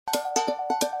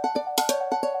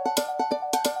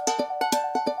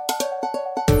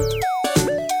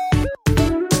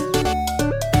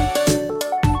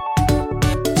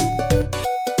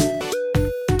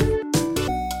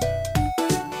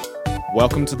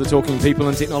Welcome to the Talking People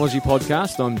and Technology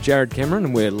podcast. I'm Jared Cameron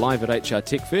and we're live at HR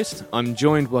Tech Fest. I'm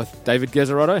joined with David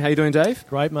Gazzarotto. How you doing, Dave?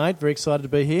 Great, mate. Very excited to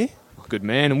be here. Good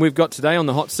man. And we've got today on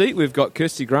the hot seat, we've got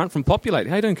Kirsty Grant from Populate.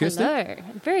 How you doing, Kirsty? Hello.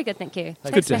 Very good, thank you.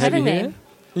 Good to have you here.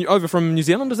 You're over from New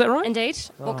Zealand, is that right? Indeed,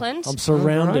 Auckland. I'm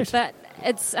surrounded. But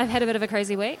I've had a bit of a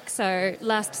crazy week. So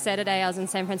last Saturday I was in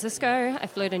San Francisco. I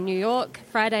flew to New York.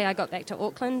 Friday I got back to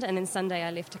Auckland, and then Sunday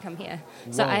I left to come here.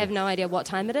 So I have no idea what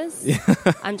time it is.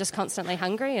 I'm just constantly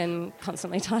hungry and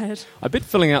constantly tired. I bet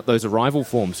filling out those arrival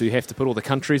forms, so you have to put all the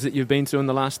countries that you've been to in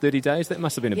the last 30 days, that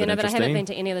must have been a bit but interesting. I haven't been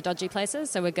to any of the dodgy places,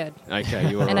 so we're good. Okay,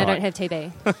 you're all and right. I don't have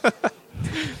TB.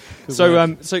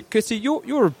 So Kirsty,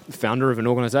 you're a founder of an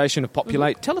organisation of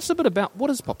Populate. Mm-hmm. Tell us a bit about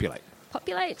what is Populate.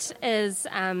 Populate is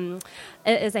a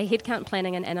headcount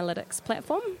planning and analytics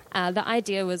platform. The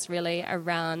idea was really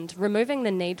around removing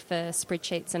the need for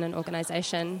spreadsheets in an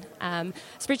organisation.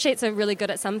 Spreadsheets are really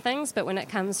good at some things, but when it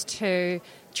comes to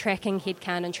tracking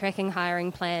headcount and tracking hiring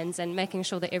plans and making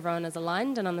sure that everyone is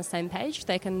aligned and on the same page,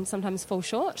 they can sometimes fall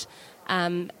short.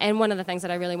 And one of the things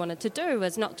that I really wanted to do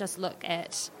was not just look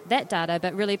at that data,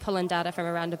 but really pull in data from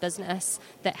around a business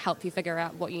that help you figure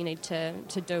out what you need to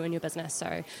do in your business.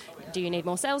 So do you need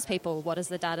more salespeople? What is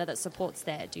the data that supports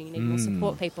that? Do you need more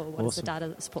support people? What is the data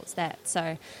that supports that?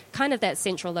 So kind of that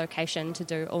central location to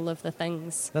do all of the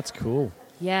things. That's cool.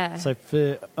 Yeah. So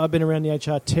I've been around the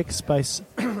HR tech space,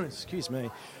 excuse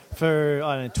me, for,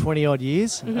 20-odd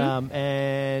years,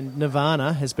 and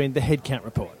Nirvana has been the headcount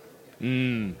report.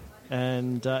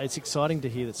 And it's exciting to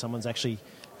hear that someone's actually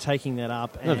taking that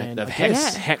up. And They've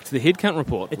hacked the headcount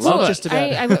report. It's Love not it. just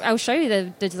about... I'll show you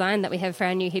the design that we have for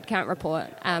our new headcount report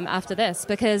after this,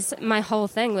 because my whole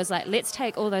thing was like, let's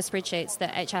take all those spreadsheets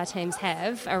that HR teams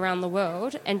have around the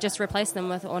world and just replace them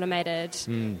with automated,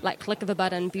 like click of a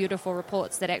button, beautiful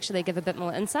reports that actually give a bit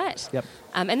more insight. Yep.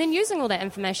 And then using all that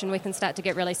information, we can start to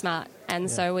get really smart. And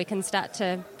so we can start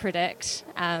to predict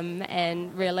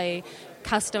and really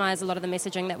customize a lot of the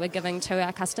messaging that we're giving to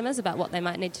our customers about what they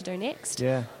might need to do next.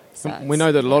 Yeah. So We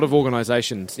know that a lot of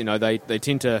organisations, they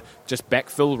tend to just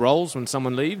backfill roles when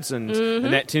someone leaves, and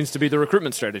that tends to be the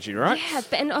recruitment strategy, right? Yeah,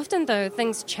 and often, though,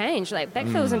 things change. Like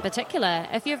backfills in particular,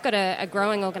 if you've got a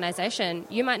growing organisation,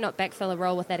 you might not backfill a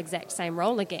role with that exact same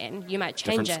role again. You might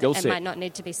change Different skill it. set. It might not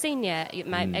need to be senior. It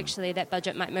might actually, that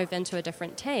budget might move into a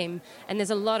different team. And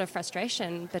there's a lot of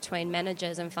frustration between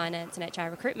managers and finance and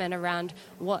HR recruitment around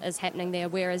what is happening there,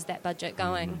 where is that budget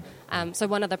going. So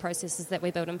one of the processes that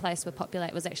we built in place with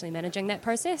Populate was actually managing that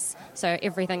process. So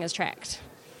everything is tracked.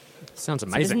 Sounds So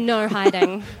amazing. there's no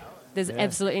hiding. There's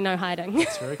absolutely no hiding.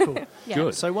 It's very cool. Yeah.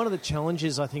 Good. So one of the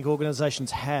challenges I think organisations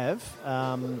have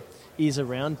is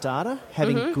around data,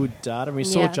 having good data. And we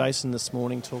saw Yeah. Jason this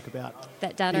morning talk about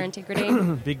That data integrity,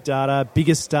 big data,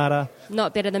 biggest data.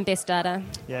 not better than best data.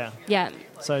 Yeah. Yeah.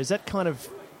 So is that kind of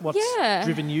what's Yeah.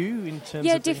 driven you in terms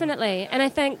Yeah, of... definitely. And I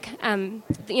think,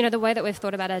 the way that we've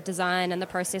thought about our design and the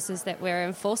processes that we're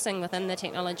enforcing within the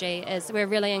technology is we're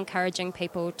really encouraging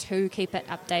people to keep it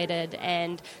updated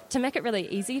and to make it really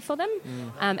easy for them.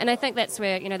 And I think that's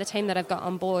where, the team that I've got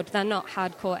on board, they're not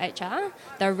hardcore HR.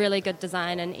 They're really good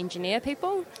design and engineer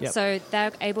people. Yep. So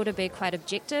they're able to be quite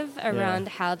objective around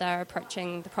how they're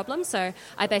approaching the problem. So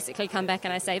I basically come back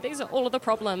and I say, these are all of the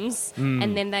problems.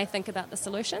 And then they think about the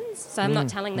solutions. So I'm not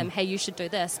telling them, hey, you should do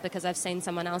this because I've seen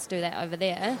someone else do that over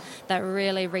there. They're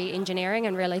really re-engineering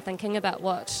and really thinking about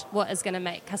what is going to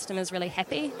make customers really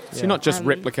happy. So you're not just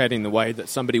replicating the way that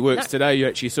somebody works today, you're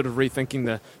actually sort of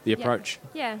rethinking the approach.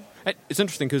 Yeah. It's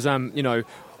interesting because,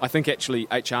 I think actually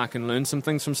HR can learn some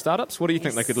things from startups. What do you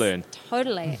think they could learn?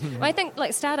 Totally. Well, I think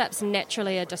startups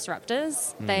naturally are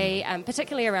disruptors. They,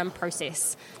 particularly around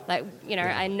process.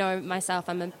 I know myself,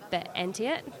 I'm a bit anti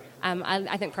it.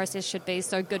 I think process should be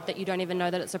so good that you don't even know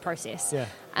that it's a process. Yeah.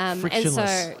 And Frictionless.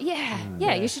 so,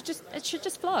 it should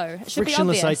just flow. It should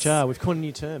Frictionless be obvious. HR. We've coined a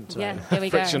new term today. Yeah, there we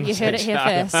go. You Frictionless heard it here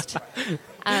HR. first.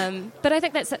 But I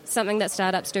think that's something that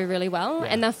startups do really well,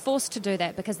 and they're forced to do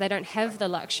that because they don't have the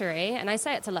luxury. And I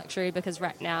say it's a luxury because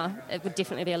right now it would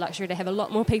definitely be a luxury to have a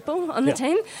lot more people on the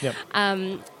team. Yep.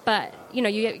 But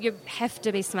you have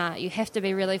to be smart. You have to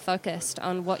be really focused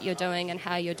on what you're doing and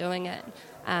how you're doing it.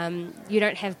 You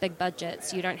don't have big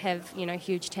budgets. You don't have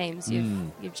huge teams.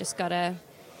 You've just got to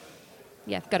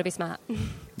be smart.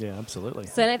 Yeah, absolutely.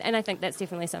 So, and I think that's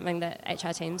definitely something that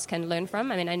HR teams can learn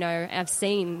from. I mean, I know I've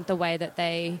seen the way that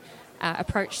they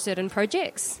approach certain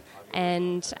projects,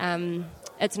 and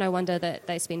it's no wonder that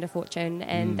they spend a fortune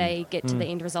and they get to the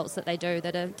end results that they do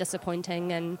that are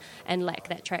disappointing and lack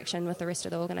that traction with the rest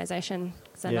of the organisation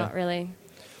because they're not really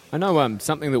I know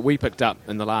something that we picked up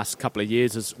in the last couple of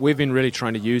years is we've been really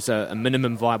trying to use a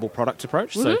minimum viable product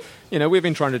approach. So, we've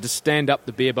been trying to just stand up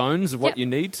the bare bones of what you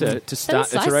need to start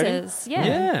Thin iterating. slices,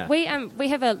 yeah. We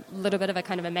have a little bit of a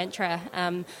kind of a mantra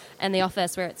in the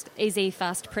office where it's easy,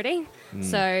 fast, pretty.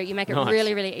 So you make it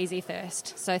really, really easy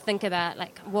first. So think about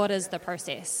like what is the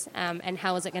process and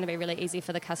how is it going to be really easy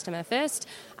for the customer first.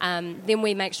 Then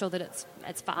we make sure that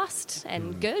it's fast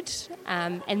and good,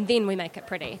 and then we make it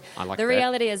pretty. I like the that.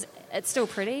 reality is it's still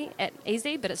pretty at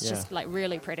easy, but it's just like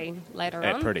really pretty later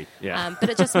on. Pretty, yeah. But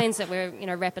it just means that we're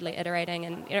rapidly iterating,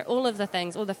 and all of the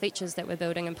things, all the features that we're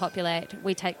building and populate,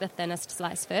 we take the thinnest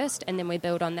slice first, and then we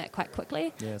build on that quite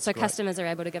quickly. Yeah, so great. customers are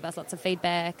able to give us lots of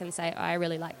feedback and say, I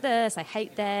really like this, I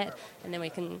hate that, and then we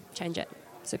can change it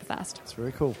super fast. It's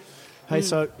very cool. Hey,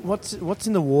 so what's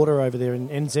in the water over there in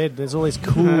NZ? There's all these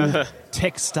cool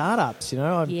tech startups,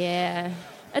 Yeah.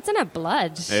 It's in our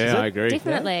blood. Yeah, I agree.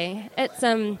 Definitely. It's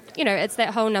it's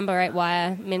that whole number 8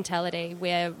 wire mentality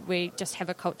where we just have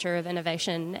a culture of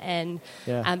innovation, and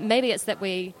maybe it's that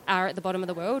we are at the bottom of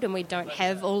the world and we don't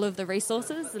have all of the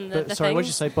resources and the sorry, things. what did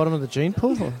you say? Bottom of the gene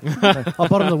pool?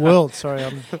 Bottom of the world. Sorry,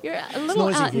 You're a little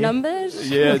noisy here. outnumbered.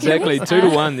 Yeah, exactly.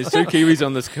 2-1. There's 2 Kiwis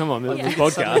on this. Come on, this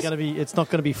podcast. It's not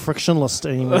going to be frictionless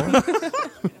anymore.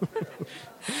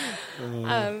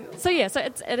 So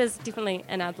it is definitely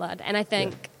in our blood, and I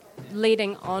think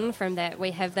leading on from that,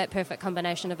 we have that perfect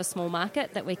combination of a small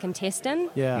market that we can test in.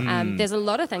 Yeah. There's a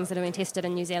lot of things that have been tested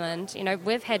in New Zealand.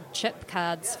 We've had chip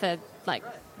cards for like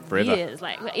Forever. years,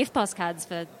 like FPOS cards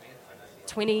for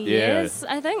 20 years,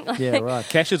 I think. Like, Yeah, right.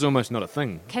 Cash is almost not a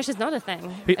thing. Cash is not a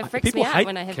thing. Pe- It freaks people me out hate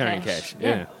when I have carrying cash. cash.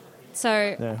 Yeah.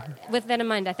 So with that in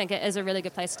mind, I think it is a really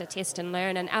good place to test and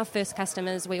learn. And our first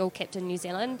customers, we all kept in New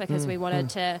Zealand because we wanted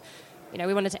to,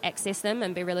 we wanted to access them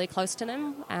and be really close to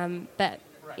them. But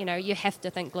you have to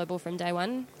think global from day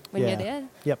one when you're there.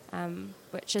 Yep.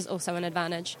 Which is also an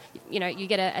advantage. You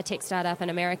get a tech startup in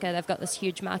America, they've got this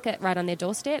huge market right on their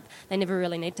doorstep. They never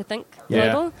really need to think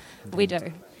global. We do.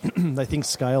 They think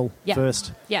scale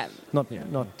first. Yeah. Not.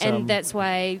 And that's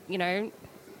why,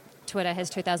 Twitter has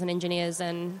 2,000 engineers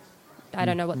and I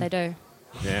don't know what they do.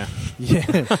 Yeah.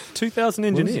 Yeah. 2,000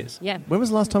 engineers. Yeah. When was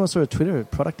the last time I saw a Twitter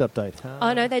product update?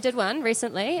 Oh, no, they did one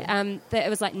recently. It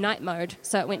was like night mode,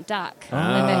 so it went dark. in the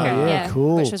Ah, background. yeah,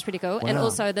 cool. Which was pretty cool. And Wow.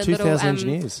 also the 2,000 little,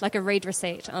 engineers. like a read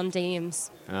receipt on DMs.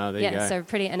 Oh, there you go. So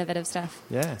pretty innovative stuff.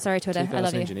 Yeah. Sorry, Twitter, I 2,000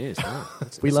 love you. engineers. Oh,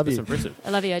 We love that's you. impressive. I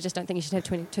love you, I just don't think you should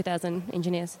have 2,000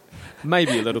 engineers.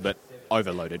 Maybe a little bit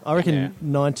overloaded. I reckon Yeah.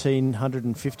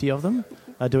 1,950 of them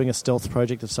are doing a stealth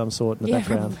project of some sort in the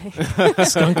background. Probably.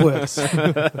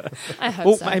 Skunkworks. I hope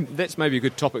Well, so. that's maybe a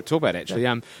good topic to talk about, actually.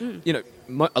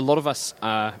 A lot of us,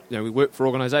 we work for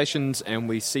organisations and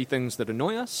we see things that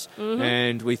annoy us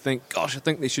and we think, gosh, I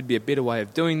think there should be a better way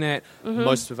of doing that.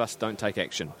 Most of us don't take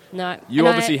action. No. You And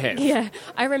obviously have. Yeah.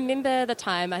 I remember the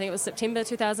time, I think it was September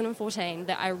 2014,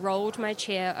 that I rolled my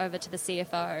chair over to the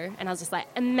CFO and I was just like,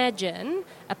 imagine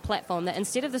a platform that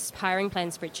instead of this hiring plan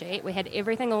spreadsheet, we had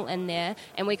everything all in there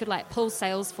and we could like pull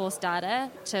Salesforce data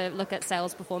to look at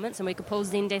sales performance and we could pull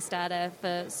Zendesk data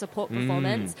for support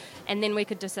performance and then we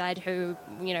could decide who,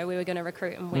 we were going to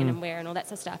recruit and when and where and all that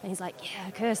sort of stuff. And he's like,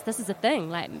 yeah, Kirst, this is a thing.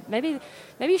 Like, maybe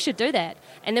you should do that.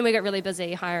 And then we got really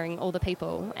busy hiring all the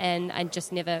people and I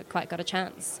just never quite got a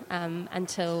chance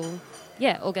until,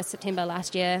 August, September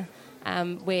last year.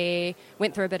 We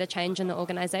went through a bit of change in the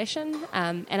organisation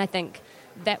and I think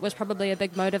that was probably a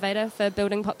big motivator for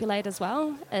building Populate as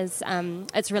well, is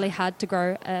it's really hard to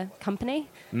grow a company.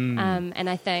 And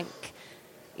I think,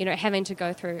 having to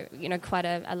go through, quite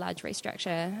a large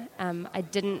restructure, I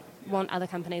didn't want other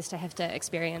companies to have to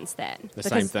experience that. The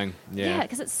same thing, Yeah,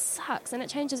 because it sucks and it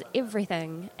changes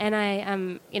everything. And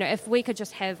I, if we could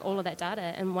just have all of that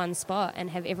data in one spot and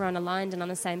have everyone aligned and on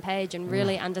the same page and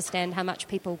really understand how much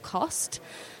people cost,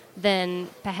 then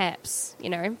perhaps,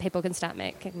 people can start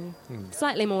making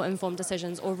slightly more informed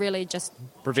decisions or really just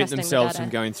Prevent trusting themselves the from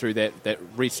data. going through that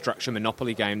restructure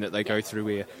monopoly game that they go through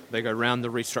where they go round the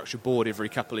restructure board every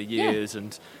couple of years.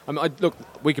 And look,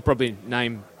 we could probably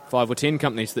name 5 or 10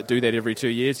 companies that do that every 2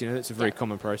 years. That's a very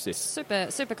common process. Super,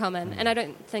 super common. And I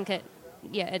don't think it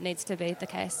needs to be the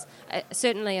case.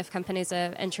 Certainly if companies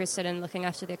are interested in looking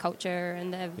after their culture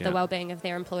and the well-being of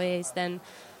their employees, then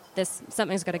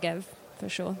something's got to give. For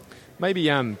sure. Maybe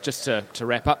just to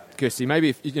wrap up, Kirsty, maybe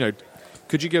if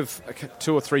could you give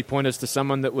 2 or 3 pointers to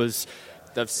someone that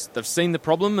they've seen the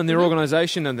problem in their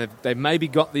organisation and they've maybe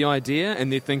got the idea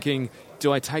and they're thinking,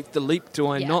 Do I take the leap? Do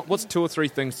I Yeah. not? What's 2 or 3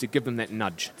 things to give them that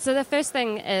nudge? So the first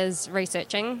thing is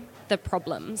researching the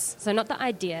problems. So not the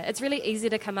idea. It's really easy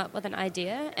to come up with an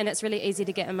idea, and it's really easy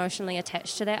to get emotionally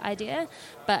attached to that idea,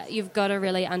 but you've got to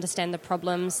really understand the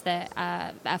problems that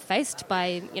are faced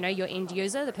by, your end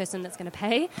user, the person that's going to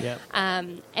pay. Yep.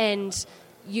 And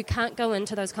you can't go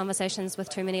into those conversations with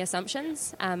too many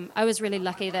assumptions. I was really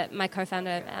lucky that my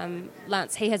co-founder,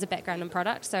 Lance, he has a background in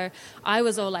product, so I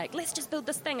was all like, let's just build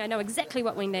this thing. I know exactly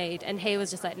what we need. And he was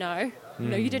just like, no,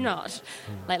 you do not.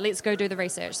 Like, let's go do the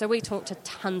research. So we talked to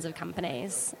tons of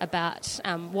companies about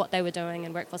what they were doing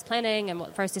in workforce planning and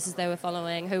what processes they were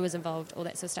following, who was involved, all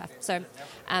that sort of stuff. So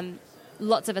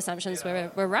lots of assumptions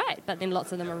were right, but then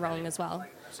lots of them were wrong as well.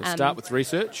 So start with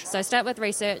research. So start with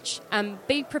research.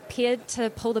 Be prepared to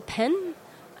pull the pin.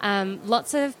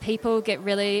 Lots of people get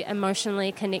really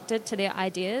emotionally connected to their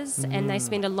ideas, and they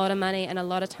spend a lot of money and a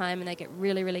lot of time, and they get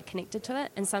really, really connected to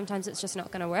it, and sometimes it's just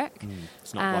not going to work.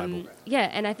 It's not viable. Yeah,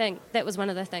 and I think that was one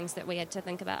of the things that we had to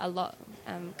think about a lot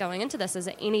going into this, is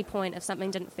at any point if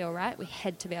something didn't feel right, we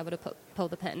had to be able to pull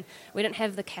the pin. We didn't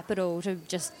have the capital to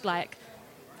just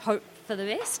hope for the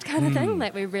best kind of thing.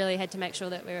 Like, we really had to make sure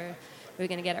that we were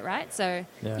going to get it right. So,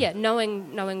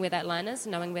 knowing where that line is,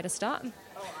 knowing where to start. Do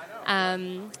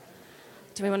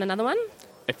we want another one?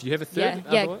 If you have a third,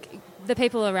 the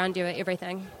people around you are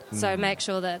everything. So make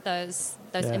sure that those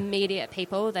immediate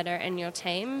people that are in your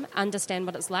team understand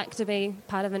what it's like to be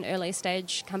part of an early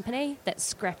stage company that's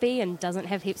scrappy and doesn't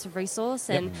have heaps of resource,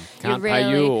 and can't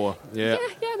pay you, or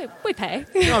we pay.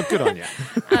 Oh, good on you.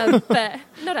 But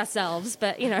not ourselves.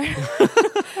 But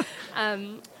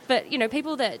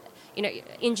people that.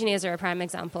 Engineers are a prime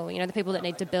example. The people that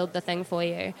need to build the thing for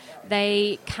you,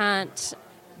 they can't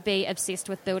be obsessed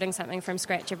with building something from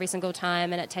scratch every single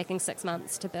time and it taking 6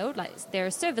 months to build. Like, there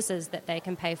are services that they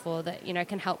can pay for that,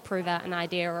 can help prove out an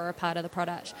idea or a part of the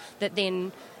product that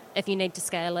then, if you need to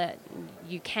scale it,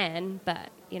 you can, but,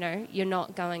 you're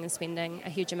not going and spending a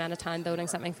huge amount of time building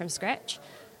something from scratch.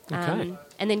 Okay.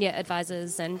 And then,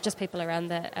 advisors and just people around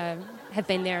that have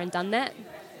been there and done that.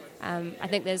 I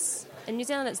think in New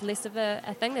Zealand, it's less of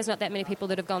a thing. There's not that many people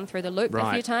that have gone through the loop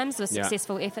a few times with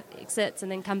successful exits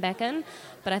and then come back in.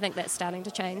 But I think that's starting to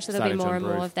change. So there'll be more and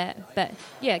more of that. But,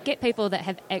 get people that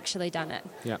have actually done it,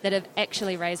 that have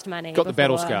actually raised money. Got the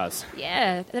battle scars.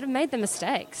 Yeah, that have made the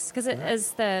mistakes. Because it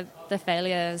is the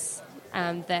failures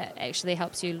that actually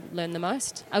helps you learn the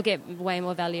most. I'll get way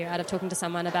more value out of talking to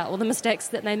someone about all the mistakes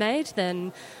that they made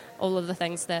than all of the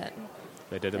things that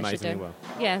they did amazingly well.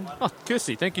 Yeah. Oh,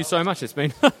 Kirsty, thank you so much. It's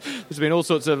been there's been all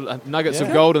sorts of nuggets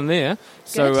of gold in there.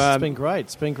 So it's been great.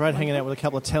 It's been great hanging out with a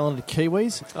couple of talented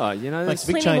Kiwis. Oh, makes a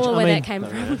big plenty change. more where that came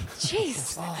from.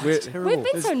 Jeez, we've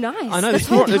been so nice. I know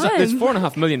there's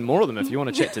 4.5 million more of them if you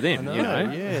want to chat to them.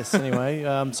 Yes. Anyway,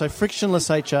 so frictionless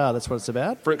HR. That's what it's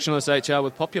about. Frictionless HR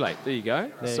with Populate. There you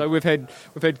go. So we've had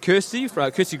Kirsty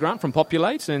Grant from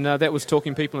Populate, and that was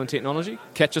Talking People and Technology.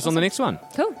 Catch us on the next one.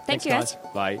 Cool. Thanks, you guys.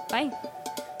 Bye. Bye.